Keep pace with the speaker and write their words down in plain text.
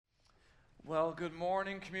Well, good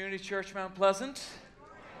morning, Community Church Mount Pleasant.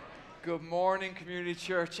 Good morning, Community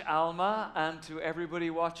Church Alma, and to everybody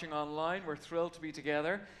watching online. We're thrilled to be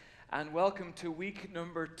together. And welcome to week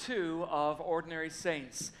number 2 of Ordinary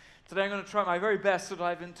Saints. Today I'm going to try my very best to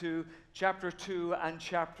dive into chapter 2 and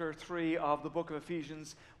chapter 3 of the book of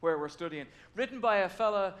Ephesians, where we're studying. Written by a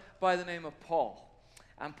fella by the name of Paul.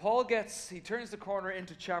 And he turns the corner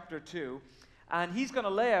into chapter 2, and he's going to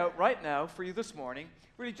lay out right now for you this morning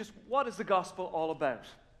really just what is the gospel all about.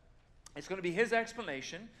 It's going to be his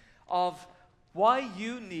explanation of why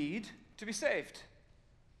you need to be saved.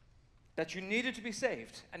 That you needed to be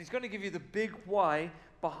saved. And he's going to give you the big why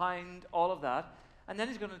behind all of that. And then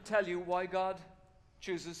he's going to tell you why God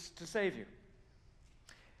chooses to save you.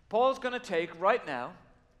 Paul's going to take right now,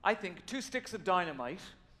 I think, 2 sticks of dynamite,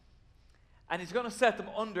 and he's going to set them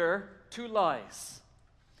under 2 lies.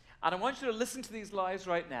 And I want you to listen to these lies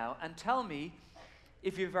right now and tell me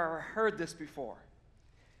if you've ever heard this before.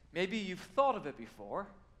 Maybe you've thought of it before,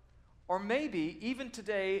 or maybe even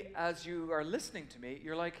today as you are listening to me,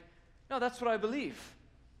 you're like, no, that's what I believe.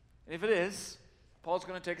 And if it is, Paul's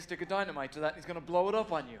going to take a stick of dynamite to that and he's going to blow it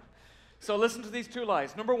up on you. So listen to these 2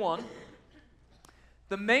 lies. Number 1,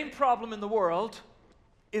 the main problem in the world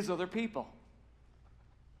is other people.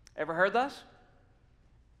 Ever heard that?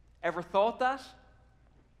 Ever thought that?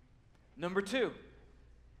 Number 2,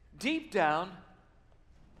 deep down,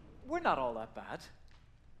 we're not all that bad.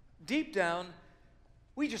 Deep down,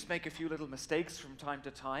 we just make a few little mistakes from time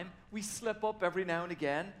to time. We slip up every now and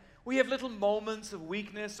again. We have little moments of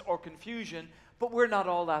weakness or confusion, but we're not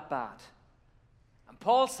all that bad. And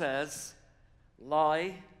Paul says,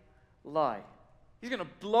 lie, lie. He's going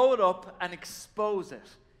to blow it up and expose it.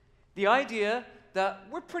 The idea that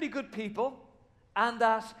we're pretty good people and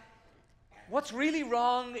that what's really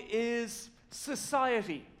wrong is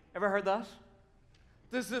society. Ever heard that?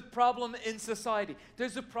 There's a problem in society.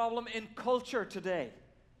 There's a problem in culture today.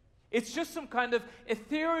 It's just some kind of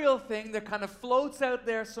ethereal thing that kind of floats out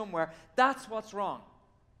there somewhere. That's what's wrong.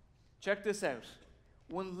 Check this out.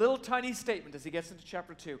 One little tiny statement as he gets into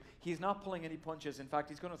chapter 2. He's not pulling any punches. In fact,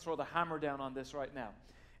 he's going to throw the hammer down on this right now.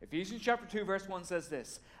 Ephesians chapter 2, verse 1 says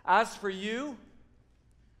this. As for you,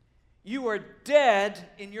 you are dead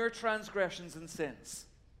in your transgressions and sins.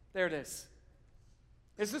 There it is.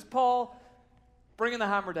 This is Paul bringing the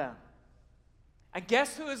hammer down. And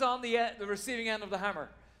guess who is on the receiving end of the hammer?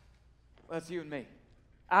 Well, that's you and me.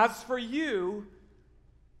 As for you,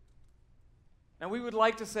 and we would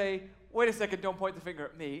like to say, wait a second, don't point the finger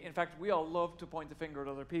at me. In fact, we all love to point the finger at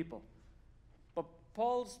other people. But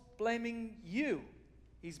Paul's blaming you.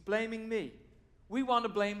 He's blaming me. We want to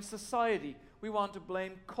blame society. We want to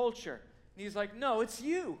blame culture. And he's like, no, it's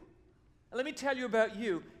you. And let me tell you about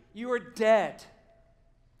you. You are dead.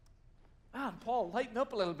 Man, Paul, lighten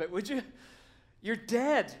up a little bit, would you? You're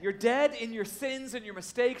dead. You're dead in your sins and your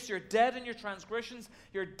mistakes. You're dead in your transgressions.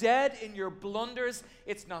 You're dead in your blunders.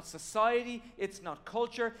 It's not society. It's not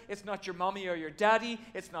culture. It's not your mommy or your daddy.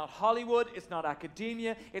 It's not Hollywood. It's not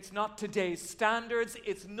academia. It's not today's standards.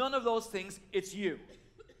 It's none of those things. It's you.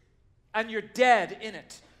 And you're dead in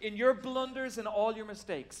it, in your blunders and all your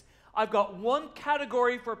mistakes. I've got one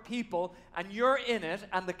category for people, and you're in it,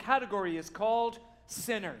 and the category is called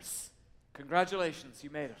sinners. Congratulations, you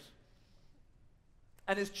made it.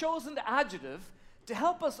 And his chosen adjective to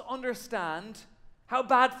help us understand how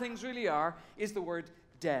bad things really are is the word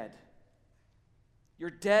dead. You're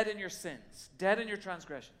dead in your sins, dead in your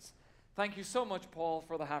transgressions. Thank you so much, Paul,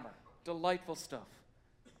 for the hammer. Delightful stuff.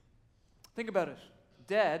 Think about it.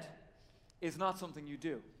 Dead is not something you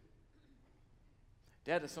do.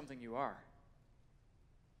 Dead is something you are.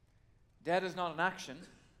 Dead is not an action,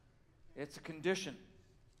 it's a condition.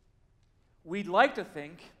 We'd like to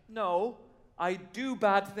think, no, I do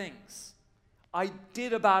bad things. I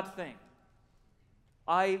did a bad thing.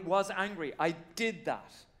 I was angry. I did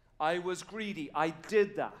that. I was greedy. I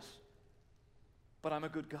did that. But I'm a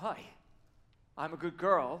good guy. I'm a good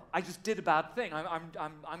girl. I just did a bad thing.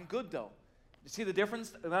 I'm good though. You see the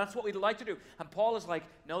difference? That's what we'd like to do. And Paul is like,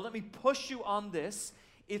 no, let me push you on this.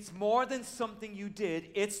 It's more than something you did.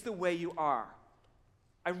 It's the way you are.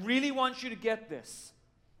 I really want you to get this.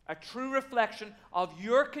 A true reflection of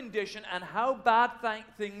your condition and how bad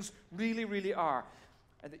things really, really are.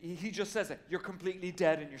 And he just says it. You're completely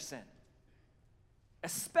dead in your sin.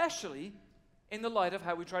 Especially in the light of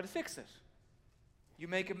how we try to fix it. You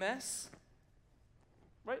make a mess,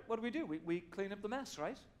 right? What do? We clean up the mess,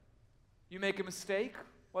 right? You make a mistake,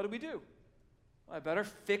 what do? Well, I better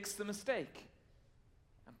fix the mistake.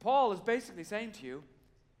 And Paul is basically saying to you,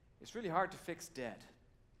 it's really hard to fix dead.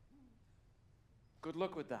 Good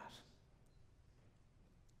luck with that.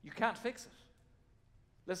 You can't fix it.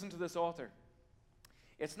 Listen to this author.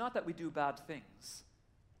 It's not that we do bad things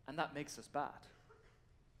and that makes us bad.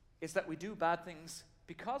 It's that we do bad things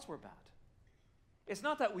because we're bad. It's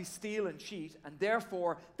not that we steal and cheat and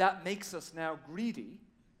therefore that makes us now greedy.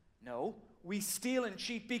 No, we steal and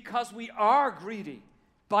cheat because we are greedy.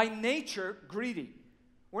 By nature, greedy.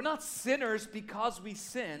 We're not sinners because we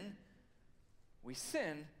sin. We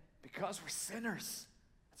sin because we're sinners.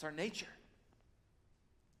 That's our nature.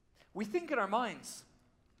 We think in our minds,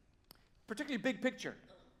 particularly big picture,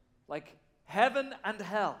 like heaven and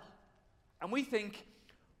hell. And we think,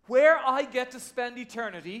 where I get to spend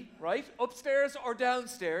eternity, right, upstairs or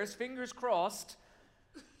downstairs, fingers crossed,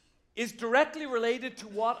 is directly related to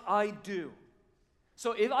what I do.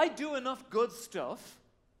 So if I do enough good stuff,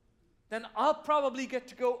 then I'll probably get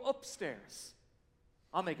to go upstairs.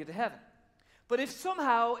 I'll make it to heaven. But if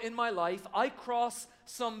somehow in my life I cross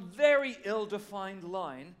some very ill-defined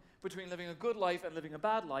line between living a good life and living a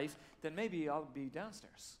bad life, then maybe I'll be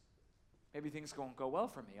downstairs. Maybe things won't go well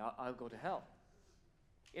for me. I'll go to hell.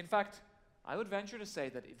 In fact, I would venture to say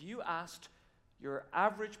that if you asked your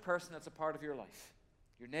average person that's a part of your life,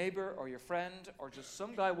 your neighbor or your friend or just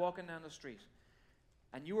some guy walking down the street,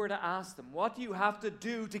 and you were to ask them, what do you have to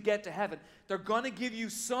do to get to heaven? They're going to give you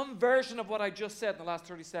some version of what I just said in the last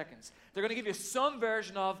 30 seconds. They're going to give you some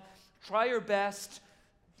version of try your best,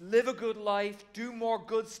 live a good life, do more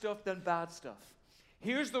good stuff than bad stuff.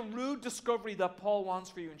 Here's the rude discovery that Paul wants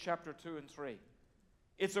for you in chapter 2 and 3.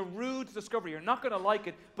 It's a rude discovery. You're not going to like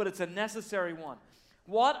it, but it's a necessary one.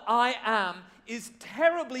 What I am is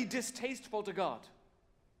terribly distasteful to God.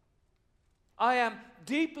 I am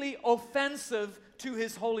deeply offensive to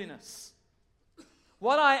His holiness.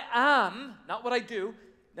 What I am, not what I do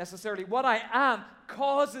necessarily, what I am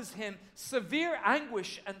causes Him severe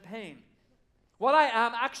anguish and pain. What I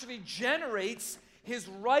am actually generates His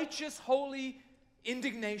righteous, holy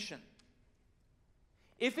indignation.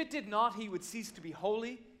 If it did not, He would cease to be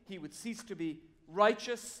holy, He would cease to be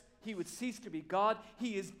righteous, He would cease to be God.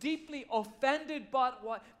 He is deeply offended by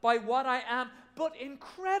what I am, but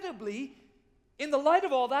incredibly, in the light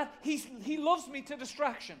of all that, He loves me to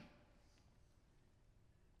distraction,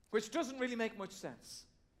 which doesn't really make much sense.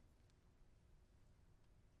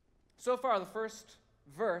 So far, the first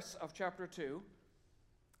verse of chapter 2,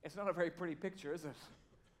 it's not a very pretty picture, is it?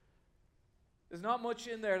 There's not much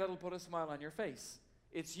in there that'll put a smile on your face.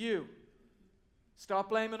 It's you. Stop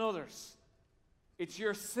blaming others. It's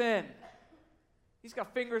your sin. He's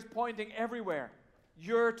got fingers pointing everywhere.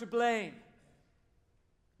 You're to blame.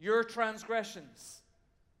 Your transgressions.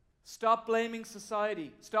 Stop blaming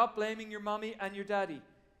society. Stop blaming your mommy and your daddy.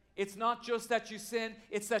 It's not just that you sin,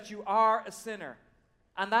 it's that you are a sinner.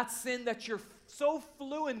 And that sin that you're so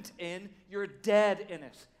fluent in, you're dead in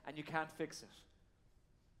it, and you can't fix it.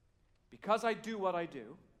 Because I do what I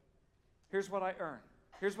do, here's what I earn.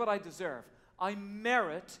 Here's what I deserve. I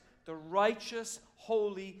merit the righteous,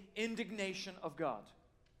 holy indignation of God.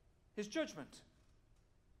 His judgment.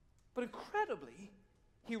 But incredibly,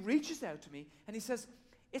 He reaches out to me and He says,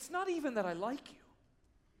 it's not even that I like you.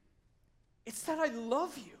 It's that I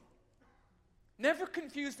love you. Never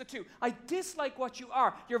confuse the two. I dislike what you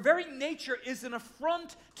are. Your very nature is an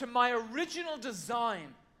affront to my original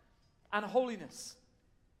design and holiness.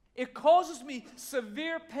 It causes me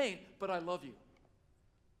severe pain, but I love you.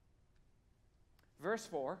 Verse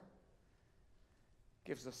 4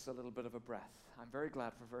 gives us a little bit of a breath. I'm very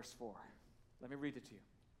glad for verse 4. Let me read it to you.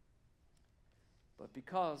 But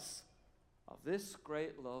because of this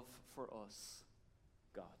great love for us,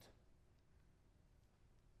 God.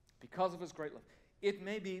 Because of His great love. It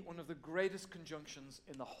may be one of the greatest conjunctions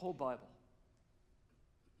in the whole Bible.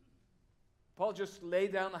 Paul just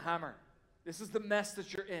laid down the hammer. This is the mess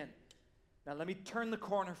that you're in. Now let me turn the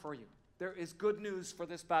corner for you. There is good news for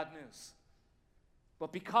this bad news.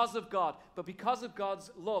 But because of God, but because of God's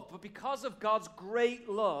love, but because of God's great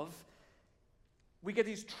love, we get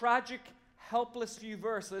these tragic, helpless few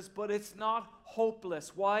verses, but it's not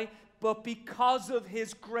hopeless. Why? But because of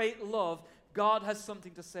His great love, God has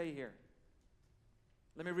something to say here.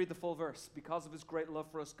 Let me read the full verse. Because of His great love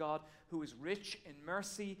for us, God, who is rich in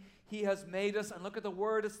mercy, He has made us, and look at the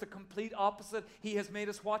word, it's the complete opposite. He has made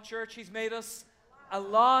us what, church? He's made us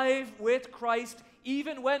alive with Christ,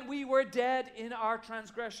 even when we were dead in our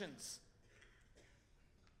transgressions.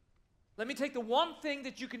 Let me take the one thing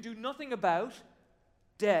that you can do nothing about,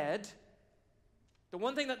 dead, the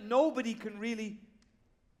one thing that nobody can really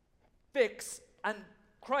fix, and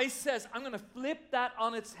Christ says, I'm going to flip that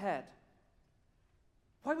on its head.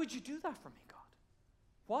 Why would you do that for me, God?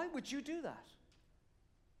 Why would you do that?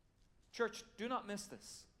 Church, do not miss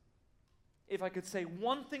this. if I could say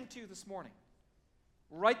one thing to you this morning,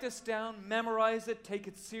 write this down, memorize it, take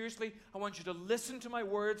it seriously. I want you to listen to my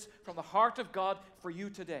words from the heart of God for you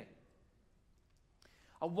today.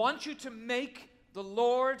 I want you to make the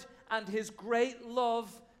Lord and His great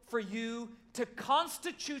love for you to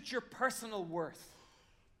constitute your personal worth.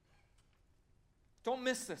 Don't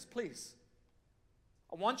miss this, please.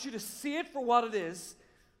 I want you to see it for what it is.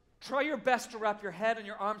 Try your best to wrap your head and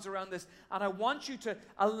your arms around this. And I want you to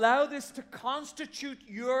allow this to constitute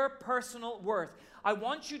your personal worth. I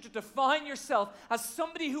want you to define yourself as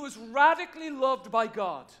somebody who is radically loved by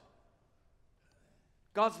God.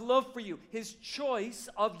 God's love for you, His choice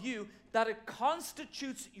of you, that it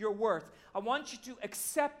constitutes your worth. I want you to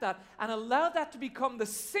accept that and allow that to become the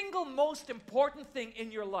single most important thing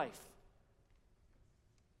in your life.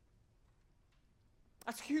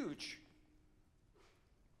 That's huge.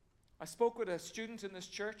 I spoke with a student in this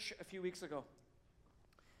church a few weeks ago.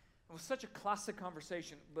 It was such a classic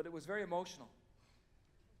conversation, but it was very emotional.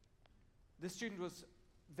 This student was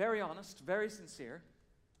very honest, very sincere,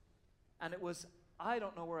 and it was, I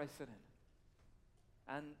don't know where I fit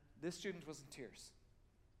in. And this student was in tears.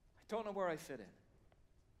 I don't know where I fit in.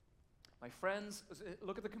 My friends,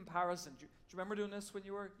 look at the comparison. Do you remember doing this when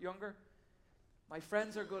you were younger? My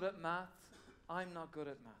friends are good at math. I'm not good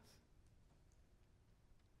at math.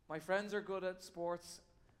 My friends are good at sports.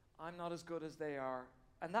 I'm not as good as they are.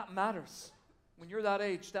 And that matters. When you're that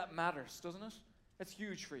age, that matters, doesn't it? It's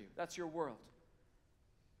huge for you. That's your world.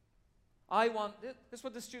 This is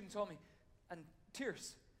what the student told me. And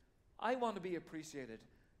tears. I want to be appreciated.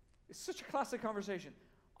 It's such a classic conversation.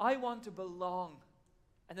 I want to belong.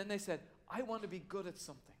 And then they said, I want to be good at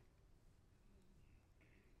something.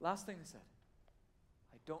 Last thing they said,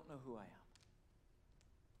 I don't know who I am.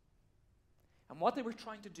 And what they were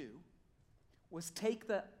trying to do was take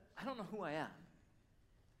the, I don't know who I am,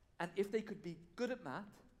 and if they could be good at math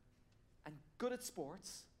and good at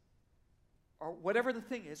sports, or whatever the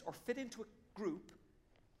thing is, or fit into a group,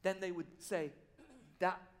 then they would say,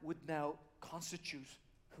 that would now constitute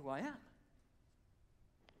who I am. And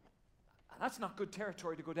that's not good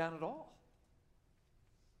territory to go down at all.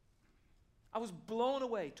 I was blown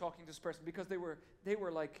away talking to this person because they were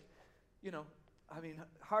like,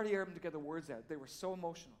 hardly able to get the words out. They were so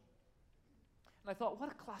emotional. And I thought,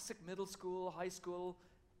 what a classic middle school, high school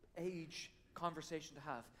age conversation to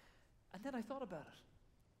have. And then I thought about it.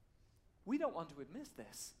 We don't want to admit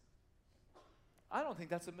this. I don't think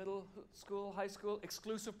that's a middle school, high school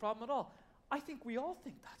exclusive problem at all. I think we all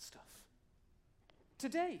think that stuff.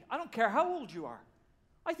 Today, I don't care how old you are.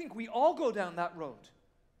 I think we all go down that road.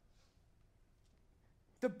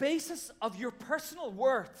 The basis of your personal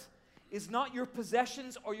worth is not your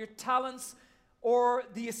possessions or your talents or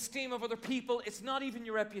the esteem of other people. It's not even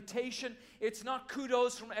your reputation. It's not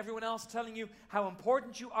kudos from everyone else telling you how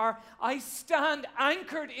important you are. I stand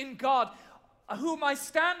anchored in God, whom I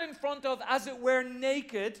stand in front of, as it were,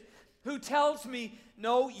 naked, who tells me,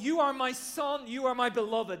 no, you are my son, you are my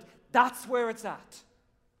beloved. That's where it's at.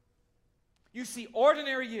 You see,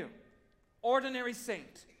 ordinary you, ordinary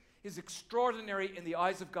saint, is extraordinary in the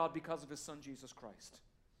eyes of God because of His Son, Jesus Christ.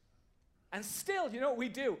 And still, you know what we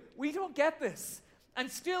do? We don't get this. And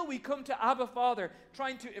still we come to Abba Father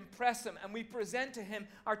trying to impress Him, and we present to Him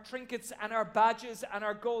our trinkets and our badges and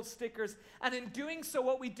our gold stickers. And in doing so,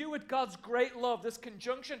 what we do with God's great love, this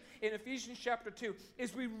conjunction in Ephesians chapter 2,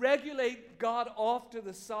 is we regulate God off to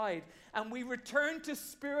the side and we return to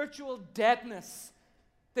spiritual deadness.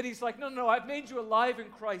 That He's like, no, I've made you alive in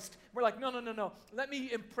Christ. We're like, no, let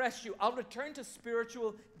me impress you. I'll return to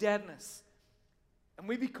spiritual deadness. And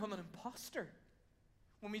we become an imposter.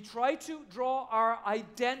 When we try to draw our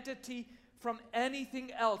identity from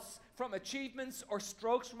anything else, from achievements or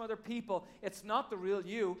strokes from other people, it's not the real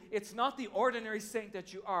you. It's not the ordinary saint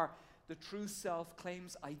that you are. The true self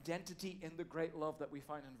claims identity in the great love that we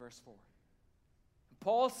find in verse 4.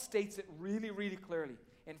 Paul states it really, really clearly.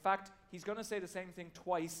 In fact, he's going to say the same thing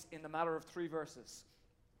twice in the matter of 3 verses.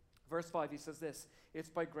 Verse 5, he says this, it's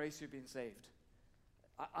by grace you've been saved.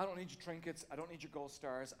 I don't need your trinkets. I don't need your gold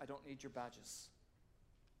stars. I don't need your badges.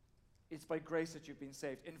 It's by grace that you've been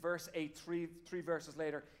saved. In verse 8, three verses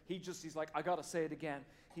later, he's like, I got to say it again.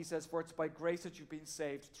 He says, for it's by grace that you've been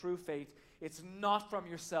saved through faith. It's not from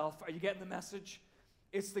yourself. Are you getting the message?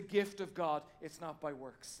 It's the gift of God. It's not by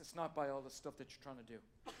works. It's not by all the stuff that you're trying to do.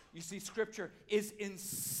 You see, Scripture is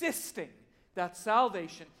insisting that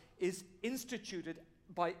salvation is instituted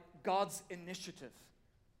by God's initiative.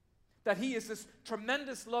 That He is this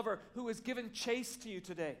tremendous lover who has given chase to you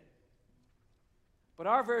today. But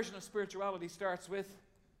our version of spirituality starts with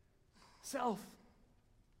self.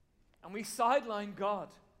 And we sideline God.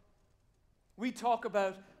 We talk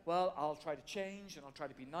about, well, I'll try to change, and I'll try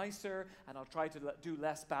to be nicer, and I'll try to do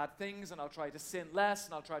less bad things, and I'll try to sin less,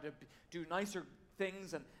 and I'll try to do nicer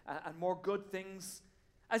things and more good things.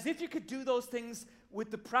 As if you could do those things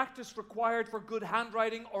with the practice required for good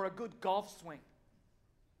handwriting or a good golf swing.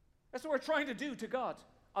 That's what we're trying to do to God.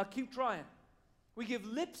 I'll keep trying. We give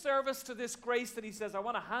lip service to this grace that he says, I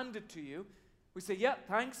want to hand it to you. We say, yeah,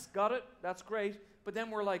 thanks, got it, that's great. But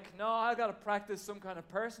then we're like, no, I've got to practice some kind of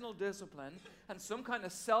personal discipline and some kind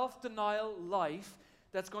of self-denial life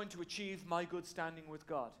that's going to achieve my good standing with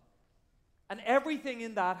God. And everything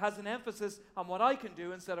in that has an emphasis on what I can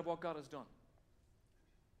do instead of what God has done.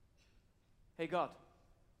 Hey, God,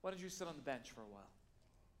 why don't you sit on the bench for a while?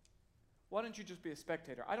 Why don't you just be a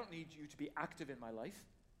spectator? I don't need you to be active in my life.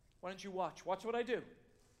 Why don't you watch? Watch what I do.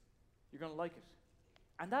 You're going to like it.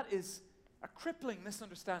 And that is a crippling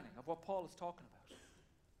misunderstanding of what Paul is talking about.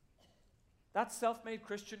 That self-made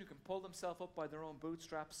Christian who can pull themselves up by their own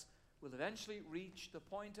bootstraps will eventually reach the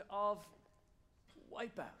point of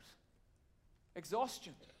wipeout,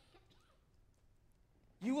 exhaustion.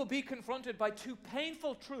 You will be confronted by two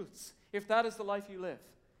painful truths if that is the life you live.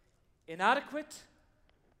 Inadequate,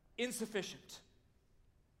 insufficient.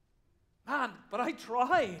 Man, but I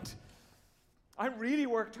tried. I really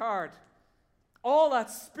worked hard. All that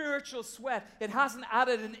spiritual sweat, it hasn't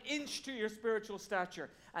added an inch to your spiritual stature.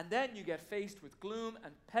 And then you get faced with gloom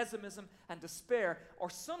and pessimism and despair. Or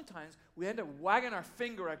sometimes we end up wagging our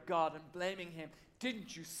finger at God and blaming him.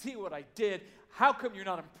 Didn't you see what I did? How come you're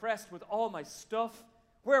not impressed with all my stuff?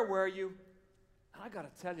 Where were you? And I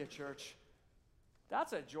got to tell you, church,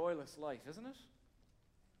 that's a joyless life, isn't it?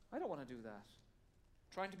 I don't want to do that.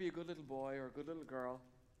 Trying to be a good little boy or a good little girl.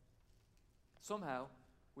 Somehow,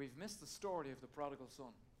 we've missed the story of the prodigal son.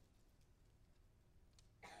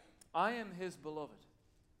 I am his beloved.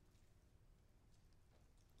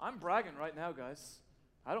 I'm bragging right now, guys.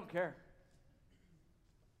 I don't care.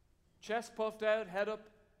 Chest puffed out, head up,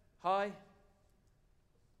 high.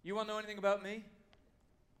 You want to know anything about me?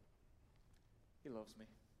 He loves me.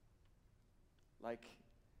 Like,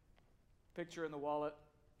 picture in the wallet,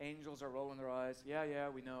 angels are rolling their eyes. Yeah,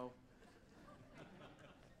 we know.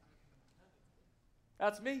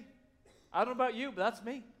 That's me. I don't know about you, but that's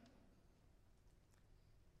me.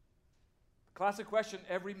 Classic question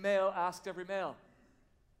every male asks every male.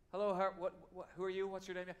 Hello, who are you? What's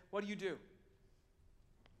your name? What do you do?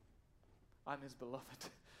 I'm his beloved.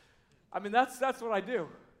 I mean, that's what I do.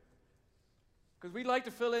 Because we like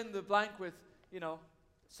to fill in the blank with,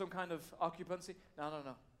 some kind of occupancy. No.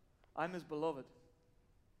 I'm his beloved.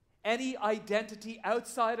 Any identity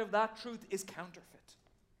outside of that truth is counterfeit.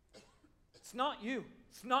 It's not you.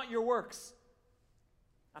 It's not your works.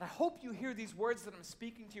 And I hope you hear these words that I'm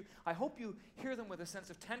speaking to you. I hope you hear them with a sense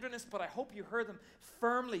of tenderness, but I hope you hear them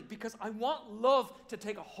firmly because I want love to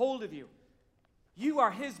take a hold of you. You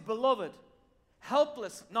are his beloved,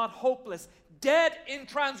 helpless, not hopeless, dead in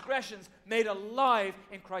transgressions, made alive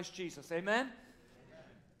in Christ Jesus. Amen?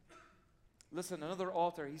 Listen, another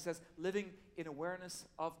author, he says, living in awareness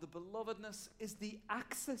of the belovedness is the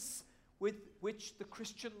axis with which the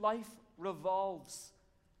Christian life revolves.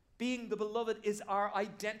 Being the beloved is our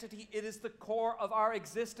identity. It is the core of our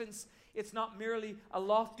existence. It's not merely a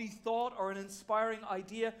lofty thought or an inspiring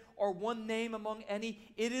idea or one name among any.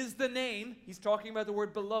 It is the name, he's talking about the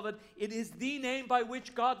word beloved, it is the name by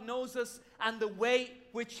which God knows us and the way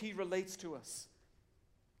which he relates to us.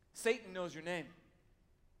 Satan knows your name.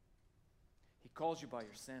 He calls you by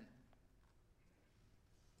your sin.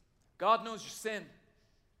 God knows your sin.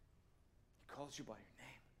 He calls you by your name.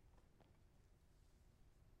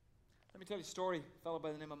 Let me tell you a story, a fellow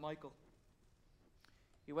by the name of Michael.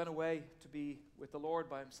 He went away to be with the Lord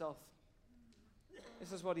by himself.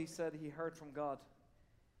 This is what he said he heard from God.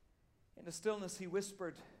 In the stillness he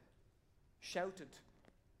whispered, shouted,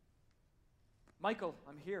 Michael,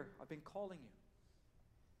 I'm here. I've been calling you.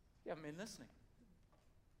 You haven't been listening.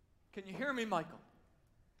 Can you hear me, Michael?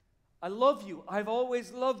 I love you. I've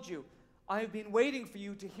always loved you. I've been waiting for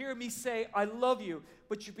you to hear me say, I love you.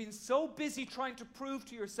 But you've been so busy trying to prove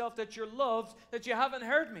to yourself that you're loved that you haven't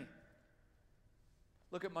heard me.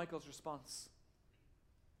 Look at Michael's response.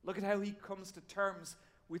 Look at how he comes to terms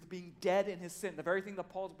with being dead in his sin. The very thing that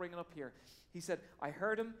Paul's bringing up here. He said, I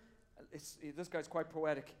heard him. This guy's quite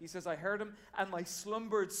poetic. He says, I heard him, and my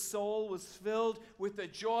slumbered soul was filled with the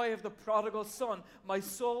joy of the prodigal son. My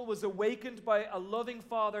soul was awakened by a loving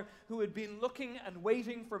father who had been looking and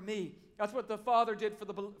waiting for me. That's what the father did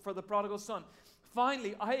for the prodigal son.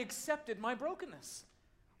 Finally, I accepted my brokenness.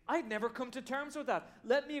 I'd never come to terms with that.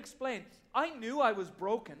 Let me explain. I knew I was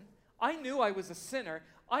broken. I knew I was a sinner.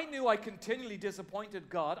 I knew I continually disappointed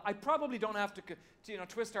God. I probably don't have to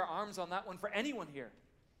twist our arms on that one for anyone here.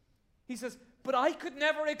 He says, but I could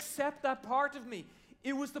never accept that part of me.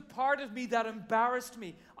 It was the part of me that embarrassed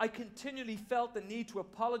me. I continually felt the need to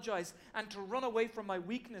apologize and to run away from my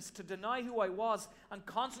weakness, to deny who I was and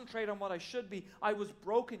concentrate on what I should be. I was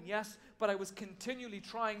broken, yes, but I was continually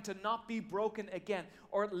trying to not be broken again,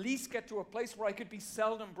 or at least get to a place where I could be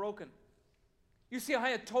seldom broken. You see, I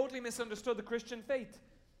had totally misunderstood the Christian faith.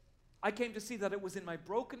 I came to see that it was in my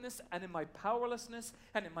brokenness and in my powerlessness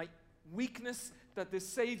and in my weakness that this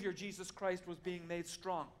Savior, Jesus Christ, was being made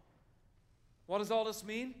strong. What does all this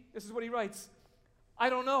mean? This is what he writes. I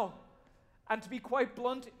don't know. And to be quite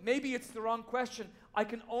blunt, maybe it's the wrong question. I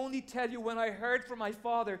can only tell you when I heard from my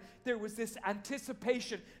Father, there was this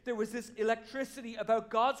anticipation, there was this electricity about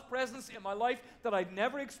God's presence in my life that I'd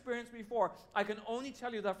never experienced before. I can only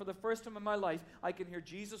tell you that for the first time in my life, I can hear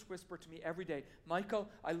Jesus whisper to me every day, Michael,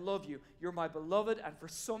 I love you. You're my beloved, and for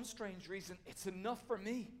some strange reason, it's enough for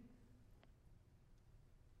me.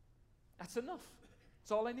 That's enough.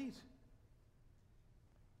 It's all I need.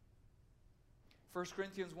 1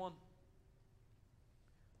 Corinthians 1.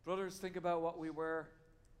 Brothers, think about what we were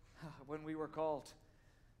when we were called.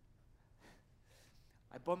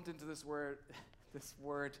 I bumped into this word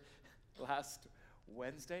last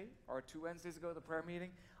Wednesday or 2 Wednesdays ago at the prayer meeting.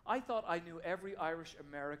 I thought I knew every Irish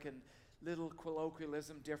American little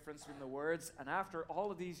colloquialism difference in the words, and after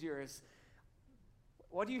all of these years,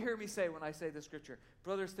 what do you hear me say when I say the scripture?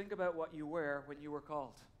 Brothers, think about what you were when you were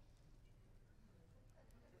called.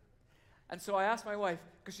 And so I asked my wife,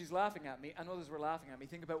 because she's laughing at me, and others were laughing at me,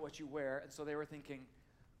 think about what you wear. And so they were thinking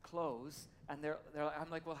clothes. And I'm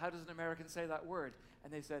like, well, how does an American say that word?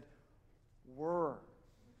 And they said, were.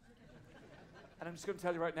 And I'm just going to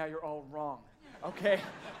tell you right now, you're all wrong, okay?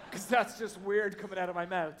 Because that's just weird coming out of my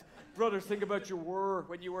mouth. Brothers, think about your were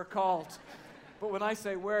when you were called. But when I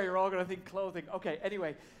say where, you're all going to think clothing. Okay,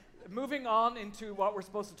 anyway, moving on into what we're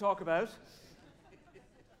supposed to talk about.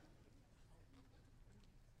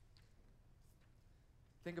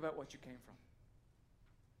 Think about what you came from.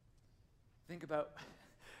 Think about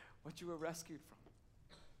what you were rescued from.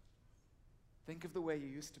 Think of the way you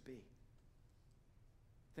used to be.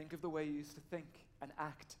 Think of the way you used to think and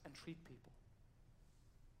act and treat people.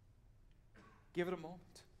 Give it a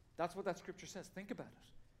moment. That's what that scripture says. Think about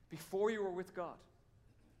it. Before you were with God.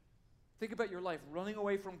 Think about your life running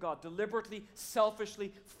away from God, deliberately,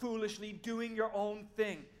 selfishly, foolishly doing your own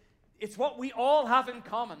thing. It's what we all have in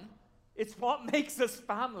common. It's what makes us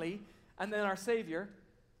family, and then our Savior.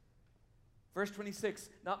 Verse 26,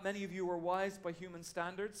 not many of you were wise by human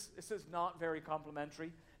standards. This is not very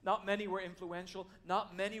complimentary. Not many were influential.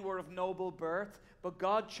 Not many were of noble birth. But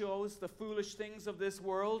God chose the foolish things of this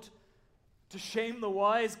world to shame the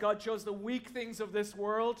wise. God chose the weak things of this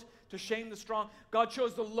world to shame the strong. God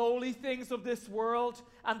chose the lowly things of this world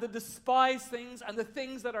and the despised things and the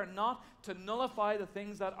things that are not to nullify the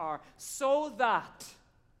things that are. So that...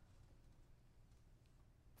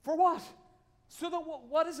 For what? So that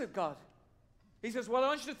what is it, God? He says, well, I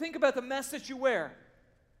want you to think about the mess that you wear.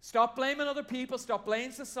 Stop blaming other people. Stop blaming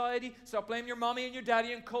society. Stop blaming your mommy and your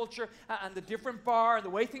daddy and culture and the different bar and the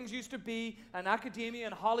way things used to be and academia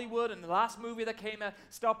and Hollywood and the last movie that came out.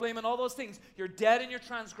 Stop blaming all those things. You're dead in your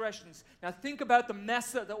transgressions. Now think about the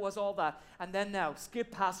mess that was all that. And then now, skip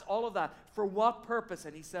past all of that. For what purpose?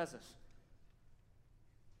 And he says it.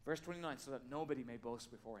 Verse 29, so that nobody may boast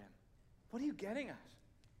before him. What are you getting at?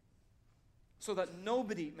 So that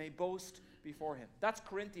nobody may boast before him. That's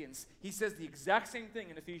Corinthians. He says the exact same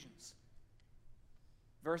thing in Ephesians.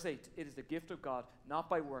 Verse 8, it is the gift of God, not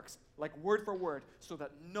by works, like word for word, so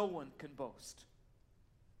that no one can boast.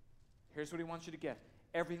 Here's what he wants you to get.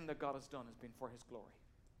 Everything that God has done has been for his glory.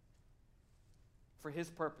 For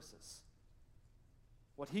his purposes.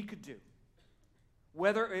 What he could do.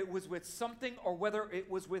 Whether it was with something or whether it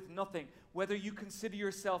was with nothing, whether you consider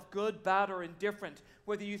yourself good, bad, or indifferent,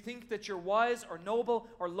 whether you think that you're wise or noble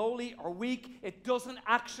or lowly or weak, it doesn't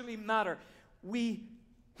actually matter.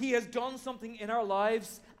 He has done something in our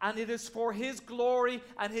lives, and it is for his glory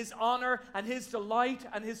and his honor and his delight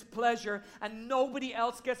and his pleasure, and nobody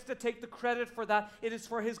else gets to take the credit for that. It is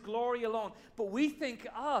for his glory alone. But we think,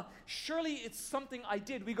 surely it's something I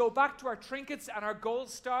did. We go back to our trinkets and our gold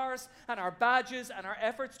stars and our badges and our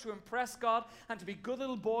efforts to impress God and to be good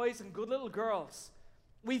little boys and good little girls.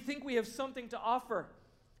 We think we have something to offer.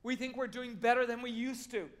 We think we're doing better than we used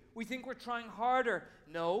to. We think we're trying harder.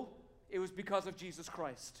 No. It was because of Jesus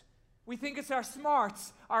Christ. We think it's our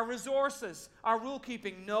smarts, our resources, our rule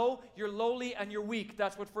keeping. No, you're lowly and you're weak.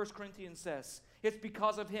 That's what 1 Corinthians says. It's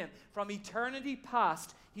because of him. From eternity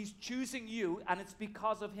past, he's choosing you, and it's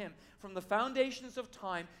because of him. From the foundations of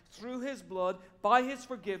time, through his blood, by his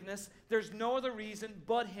forgiveness, there's no other reason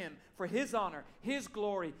but him. For his honor, his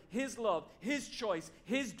glory, his love, his choice,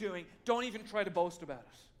 his doing. Don't even try to boast about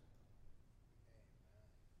it.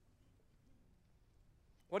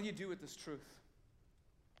 What do you do with this truth?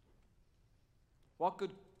 What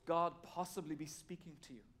could God possibly be speaking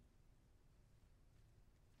to you?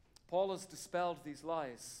 Paul has dispelled these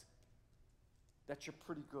lies that you're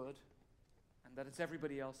pretty good and that it's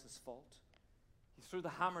everybody else's fault. He threw the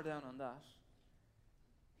hammer down on that.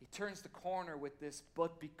 He turns the corner with this,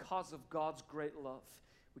 but because of God's great love.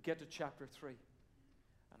 We get to chapter 3.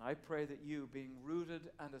 And I pray that you, being rooted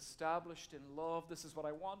and established in love, this is what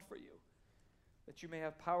I want for you, that you may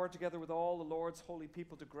have power together with all the Lord's holy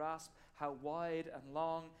people to grasp how wide and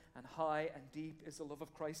long and high and deep is the love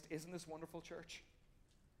of Christ. Isn't this wonderful, church?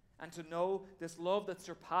 And to know this love that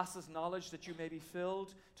surpasses knowledge, that you may be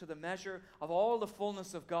filled to the measure of all the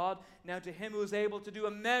fullness of God. Now to him who is able to do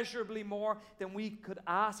immeasurably more than we could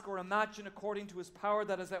ask or imagine, according to his power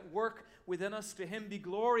that is at work within us, to him be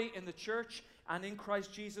glory in the church and in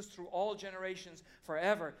Christ Jesus through all generations,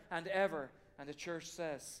 forever and ever. And the church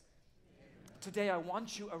says, amen. Today I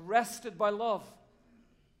want you arrested by love.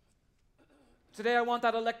 Today I want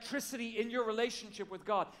that electricity in your relationship with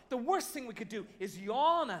God. The worst thing we could do is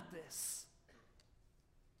yawn at this.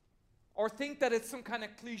 Or think that it's some kind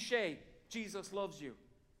of cliche, Jesus loves you.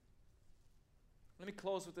 Let me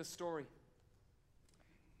close with this story.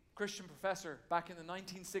 Christian professor back in the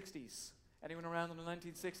 1960s. Anyone around in the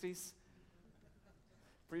 1960s?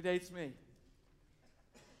 Predates me.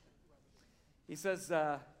 He says,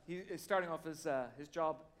 he is starting off his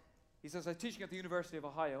job. He says, I'm teaching at the University of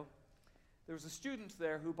Ohio. There was a student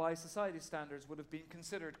there who, by society's standards, would have been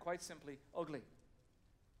considered, quite simply, ugly.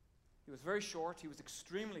 He was very short. He was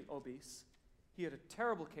extremely obese. He had a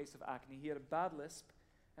terrible case of acne. He had a bad lisp,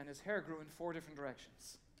 and his hair grew in 4 different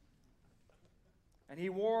directions. And he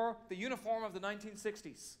wore the uniform of the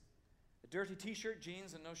 1960s, a dirty t-shirt,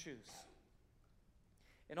 jeans, and no shoes.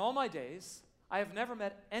 In all my days, I have never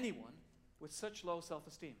met anyone with such low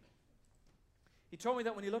self-esteem. He told me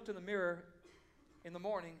that when he looked in the mirror in the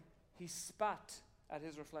morning, he spat at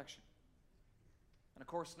his reflection. And of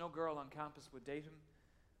course, no girl on campus would date him.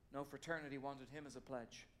 No fraternity wanted him as a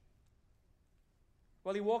pledge.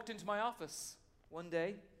 Well, he walked into my office one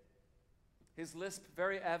day, his lisp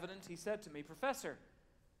very evident. He said to me, Professor,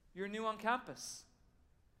 you're new on campus.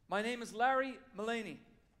 My name is Larry Mullaney.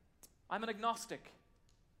 I'm an agnostic.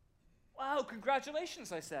 Wow,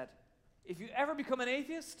 congratulations, I said. If you ever become an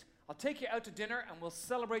atheist, I'll take you out to dinner and we'll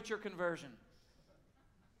celebrate your conversion.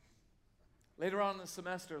 Later on in the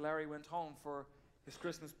semester, Larry went home for his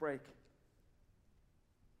Christmas break.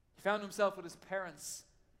 He found himself with his parents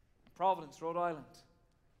in Providence, Rhode Island.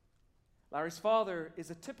 Larry's father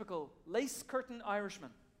is a typical lace curtain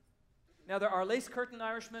Irishman. Now, there are lace curtain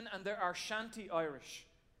Irishmen and there are shanty Irish.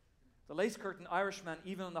 The lace curtain Irishman,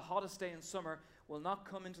 even on the hottest day in summer, will not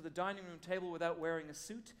come into the dining room table without wearing a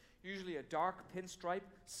suit, usually a dark pinstripe,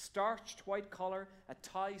 starched white collar, a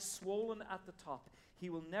tie swollen at the top.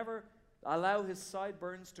 He will never allow his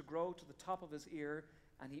sideburns to grow to the top of his ear,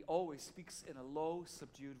 and he always speaks in a low,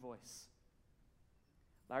 subdued voice.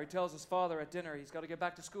 Larry tells his father at dinner he's got to get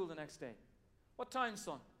back to school the next day. What time,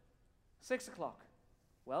 son? 6 o'clock.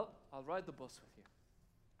 Well, I'll ride the bus with you.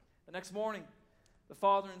 The next morning, the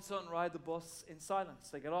father and son ride the bus in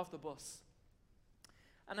silence. They get off the bus.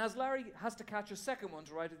 And as Larry has to catch a second one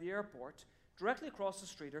to ride to the airport, directly across the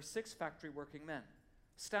street are 6 factory working men,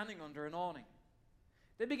 standing under an awning.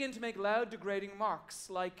 They begin to make loud, degrading remarks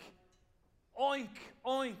like, oink,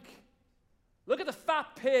 oink, look at the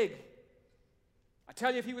fat pig. I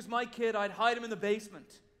tell you, if he was my kid, I'd hide him in the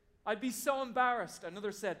basement. I'd be so embarrassed.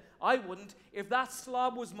 Another said, I wouldn't. If that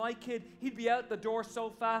slob was my kid, he'd be out the door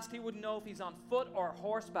so fast he wouldn't know if he's on foot or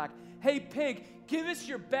horseback. Hey, pig, give us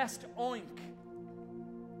your best oink.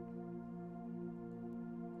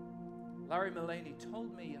 Larry Mullaney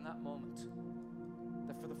told me in that moment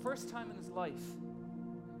that for the first time in his life,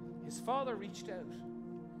 his father reached out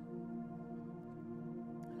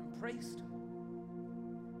and embraced him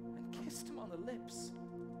and kissed him on the lips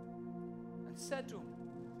and said to him,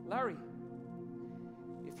 Larry,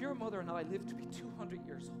 if your mother and I lived to be 200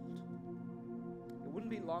 years old, it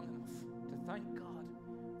wouldn't be long enough to thank God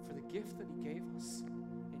for the gift that he gave us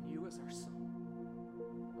in you as our son.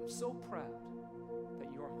 I'm so proud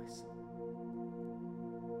that you're my son.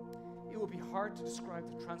 It would be hard to describe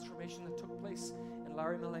the transformation that took place in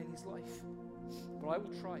Larry Mullaney's life, but I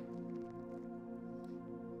will try.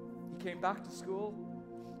 He came back to school.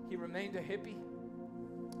 He remained a hippie.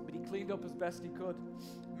 but he cleaned up as best he could.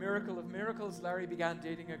 Miracle of miracles, Larry began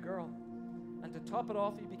dating a girl. And to top it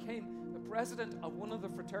off, he became the president of one of the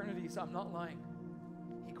fraternities. I'm not lying.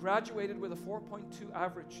 He graduated with a 4.2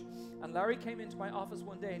 average. And Larry came into my office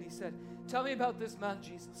one day and he said, "Tell me about this man,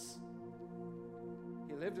 Jesus."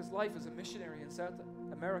 He lived his life as a missionary in South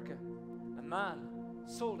America. A man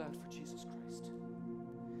sold out for Jesus Christ.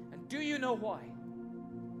 And do you know why?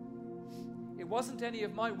 It wasn't any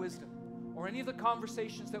of my wisdom or any of the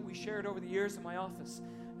conversations that we shared over the years in my office.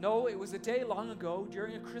 No, it was a day long ago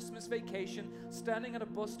during a Christmas vacation, standing at a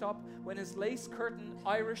bus stop when his lace-curtain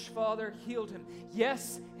Irish father healed him.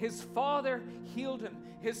 Yes, his father healed him.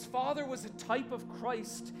 His father was a type of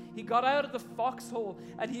Christ. He got out of the foxhole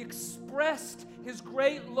and he expressed his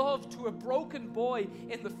great love to a broken boy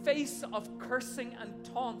in the face of cursing and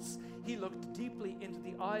taunts. He looked deeply into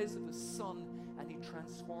the eyes of his son and he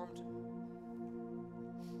transformed him.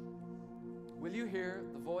 Will you hear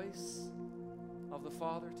the voice of the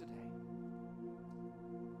Father today?